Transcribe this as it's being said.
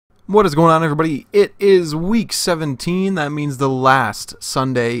What is going on, everybody? It is week 17. That means the last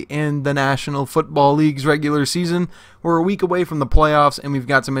Sunday in the National Football League's regular season. We're a week away from the playoffs, and we've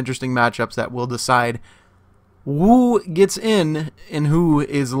got some interesting matchups that will decide who gets in and who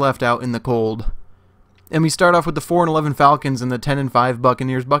is left out in the cold. And we start off with the 4-11 Falcons and the 10-5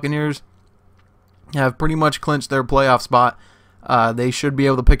 Buccaneers. Buccaneers have pretty much clinched their playoff spot. They should be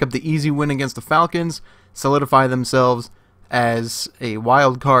able to pick up the easy win against the Falcons, solidify themselves as a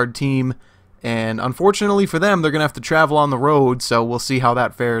wild card team, and unfortunately for them, they're going to have to travel on the road, so we'll see how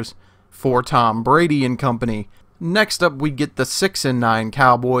that fares for Tom Brady and company. Next up, we get the 6-9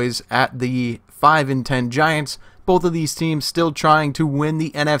 Cowboys at the 5-10 Giants. Both of these teams still trying to win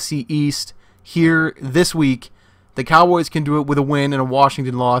the NFC East here this week. The Cowboys can do it with a win and a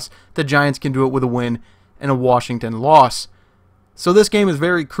Washington loss. The Giants can do it with a win and a Washington loss. So this game is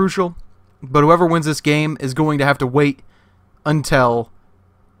very crucial, but whoever wins this game is going to have to wait until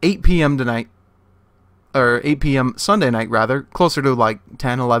 8 p.m. tonight, or 8 p.m. Sunday night rather, closer to like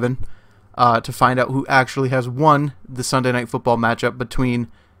 10, 11, to find out who actually has won the Sunday night football matchup between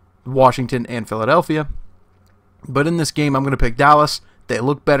Washington and Philadelphia. But in this game, I'm going to pick Dallas. They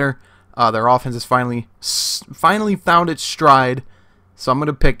look better. Their offense has finally found its stride. So I'm going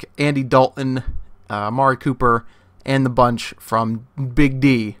to pick Andy Dalton, Amari Cooper, and the bunch from Big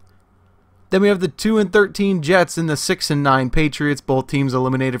D. Then we have the 2-13 Jets and the 6-9 Patriots. Both teams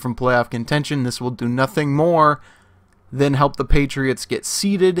eliminated from playoff contention. This will do nothing more than help the Patriots get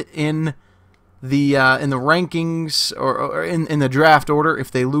seeded in the rankings or in the draft order. If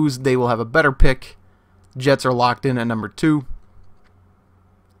they lose, they will have a better pick. Jets are locked in at number 2.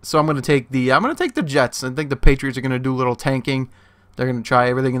 So I'm going to take the Jets. I think the Patriots are going to do a little tanking. They're going to try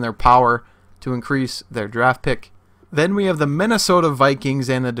everything in their power to increase their draft pick. Then we have the Minnesota Vikings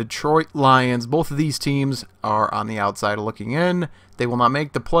and the Detroit Lions. Both of these teams are on the outside looking in. They will not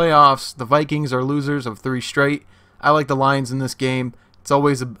make the playoffs. The Vikings are losers of 3 straight. I like the Lions in this game. It's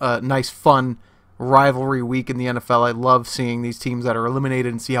always a nice, fun rivalry week in the NFL. I love seeing these teams that are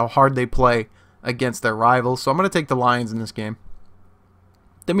eliminated and see how hard they play against their rivals. So I'm going to take the Lions in this game.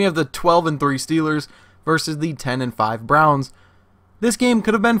 Then we have the 12-3 Steelers versus the 10-5 Browns. This game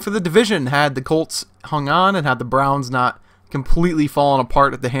could have been for the division had the Colts hung on and had the Browns not completely fallen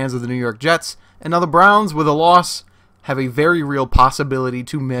apart at the hands of the New York Jets. And now the Browns, with a loss, have a very real possibility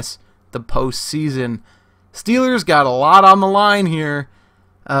to miss the postseason. Steelers got a lot on the line here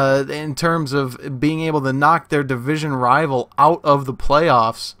in terms of being able to knock their division rival out of the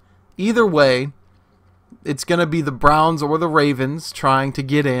playoffs. Either way, it's going to be the Browns or the Ravens trying to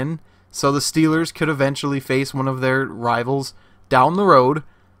get in, so the Steelers could eventually face one of their rivals down the road.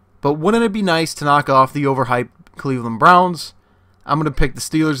 But wouldn't it be nice to knock off the overhyped Cleveland Browns? I'm going to pick the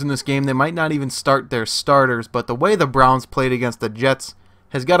Steelers in this game. They might not even start their starters, but the way the Browns played against the Jets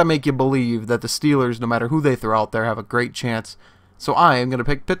has got to make you believe that the Steelers, no matter who they throw out there, have a great chance. So I am going to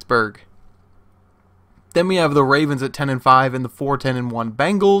pick Pittsburgh. Then we have the Ravens at 10-5 and the 4-10-1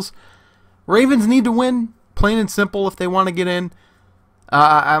 Bengals. Ravens need to win, plain and simple, if they want to get in.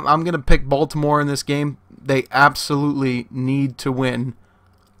 I'm going to pick Baltimore in this game. They absolutely need to win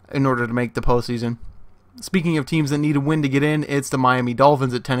in order to make the postseason. Speaking of teams that need to win to get in, it's the Miami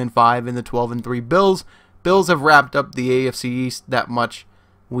Dolphins at 10-5 and the 12-3 Bills. Bills have wrapped up the AFC East, that much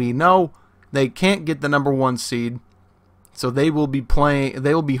we know. They can't get the number 1 seed, so they will be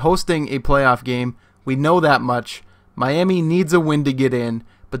hosting a playoff game. We know that much. Miami needs a win to get in,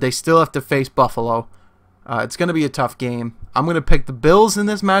 but they still have to face Buffalo. It's going to be a tough game. I'm going to pick the Bills in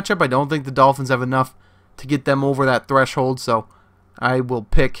this matchup. I don't think the Dolphins have enough to get them over that threshold, so I will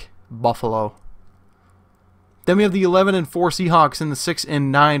pick Buffalo. Then we have the 11-4 Seahawks and the 6-9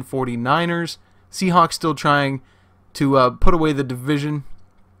 49ers. Seahawks still trying to put away the division.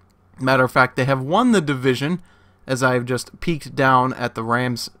 Matter of fact, they have won the division, as I've just peeked down at the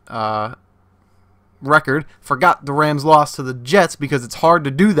Rams record. Forgot the Rams lost to the Jets because it's hard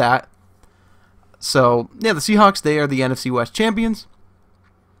to do that. So, yeah, the Seahawks, they are the NFC West champions.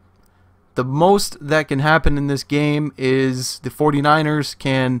 The most that can happen in this game is the 49ers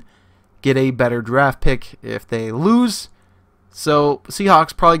can get a better draft pick if they lose. So,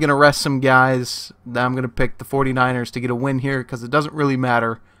 Seahawks probably going to rest some guys. I'm going to pick the 49ers to get a win here because it doesn't really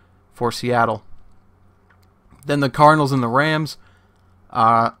matter for Seattle. Then the Cardinals and the Rams.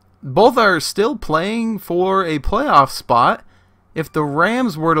 Both are still playing for a playoff spot. If the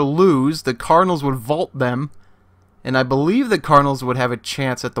Rams were to lose, the Cardinals would vault them, and I believe the Cardinals would have a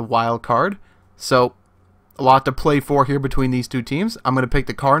chance at the wild card. So, a lot to play for here between these two teams. I'm going to pick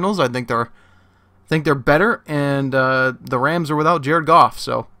the Cardinals. I think they're better, and the Rams are without Jared Goff.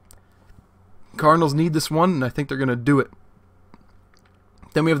 So, Cardinals need this one, and I think they're going to do it.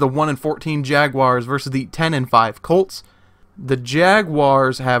 Then we have the 1-14 Jaguars versus the 10-5 Colts. The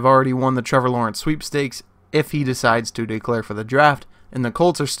Jaguars have already won the Trevor Lawrence sweepstakes if he decides to declare for the draft, and the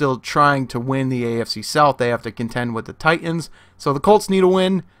Colts are still trying to win the AFC South. They have to contend with the Titans, so the Colts need a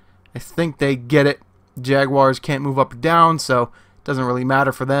win. I think they get it. Jaguars can't move up or down, so it doesn't really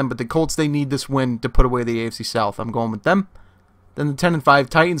matter for them, but the Colts, they need this win to put away the AFC South. I'm going with them. Then the 10-5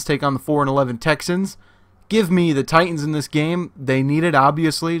 Titans take on the 4-11 Texans. Give me the Titans in this game. They need it,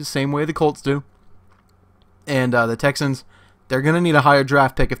 obviously, the same way the Colts do. And the Texans, they're going to need a higher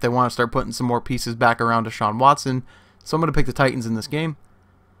draft pick if they want to start putting some more pieces back around Deshaun Watson. So I'm going to pick the Titans in this game.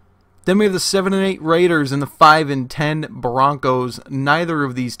 Then we have the 7-8 Raiders and the 5-10 Broncos. Neither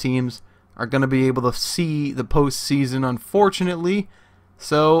of these teams are going to be able to see the postseason, unfortunately.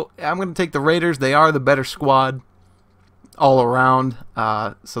 So I'm going to take the Raiders. They are the better squad all around.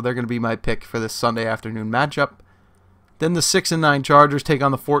 So they're going to be my pick for this Sunday afternoon matchup. Then the 6-9 Chargers take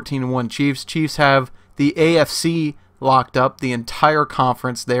on the 14-1 Chiefs. Chiefs have the AFC locked up, the entire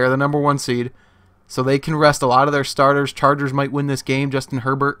conference. They are the #1 seed, so they can rest a lot of their starters. Chargers might win this game. Justin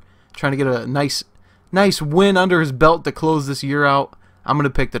Herbert trying to get a nice win under his belt to close this year out. I'm going to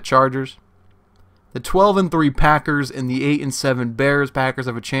pick the Chargers. The 12-3 Packers and the 8-7 Bears. Packers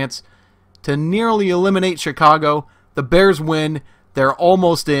have a chance to nearly eliminate Chicago. The Bears win. They're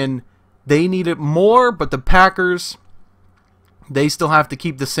almost in. They need it more, but the Packers, they still have to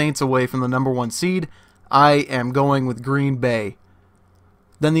keep the Saints away from the #1 seed. I am going with Green Bay.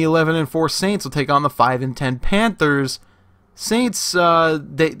 Then the 11-4 Saints will take on the 5-10 Panthers. Saints,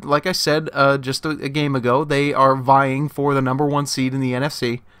 they, like I said just a game ago, they are vying for the #1 seed in the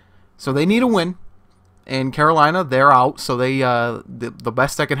NFC. So they need a win. And Carolina, they're out. So they the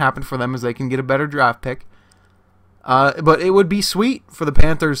best that can happen for them is they can get a better draft pick. But it would be sweet for the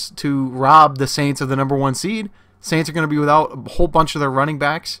Panthers to rob the Saints of the #1 seed. Saints are going to be without a whole bunch of their running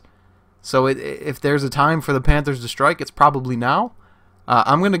backs. So if there's a time for the Panthers to strike, it's probably now.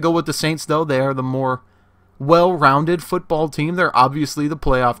 I'm going to go with the Saints, though. They are the more well-rounded football team. They're obviously the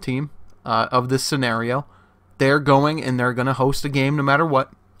playoff team of this scenario. They're going, and they're going to host a game no matter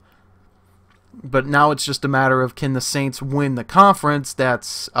what. But now it's just a matter of, can the Saints win the conference?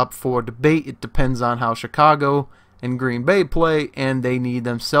 That's up for debate. It depends on how Chicago and Green Bay play, and they need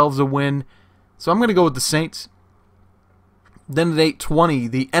themselves a win. So I'm going to go with the Saints. Then at 8:20,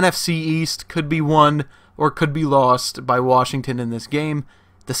 the NFC East could be won or could be lost by Washington in this game.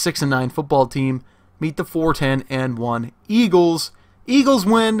 The 6-9 football team meet the 4-10-1 Eagles. Eagles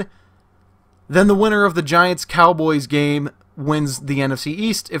win. Then the winner of the Giants-Cowboys game wins the NFC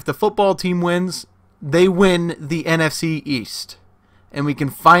East. If the football team wins, they win the NFC East. And we can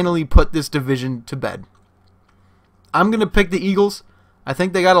finally put this division to bed. I'm going to pick the Eagles. I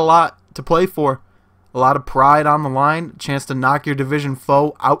think they got a lot to play for. A lot of pride on the line. A chance to knock your division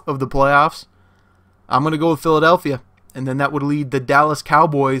foe out of the playoffs. I'm going to go with Philadelphia. And then that would lead the Dallas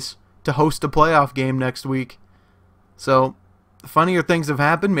Cowboys to host a playoff game next week. So, funnier things have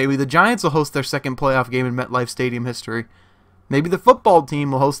happened. Maybe the Giants will host their second playoff game in MetLife Stadium history. Maybe the football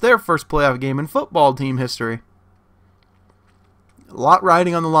team will host their first playoff game in football team history. A lot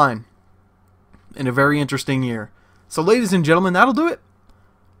riding on the line in a very interesting year. So, ladies and gentlemen, that'll do it.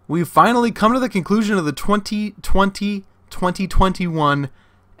 We've finally come to the conclusion of the 2020-2021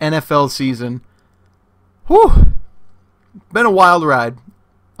 NFL season. Whew! Been a wild ride.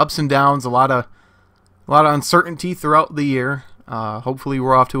 Ups and downs, a lot of uncertainty throughout the year. Hopefully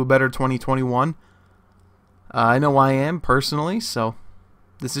we're off to a better 2021. I know I am personally, so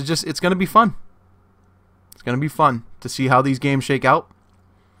this is just, it's going to be fun. It's going to be fun to see how these games shake out.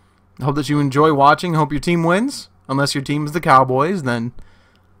 I hope that you enjoy watching. I hope your team wins. Unless your team is the Cowboys, then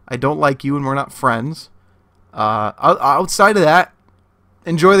I don't like you and we're not friends. Outside of that,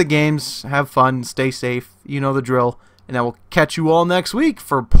 enjoy the games, have fun, stay safe. You know the drill. And I will catch you all next week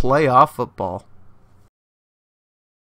for playoff football.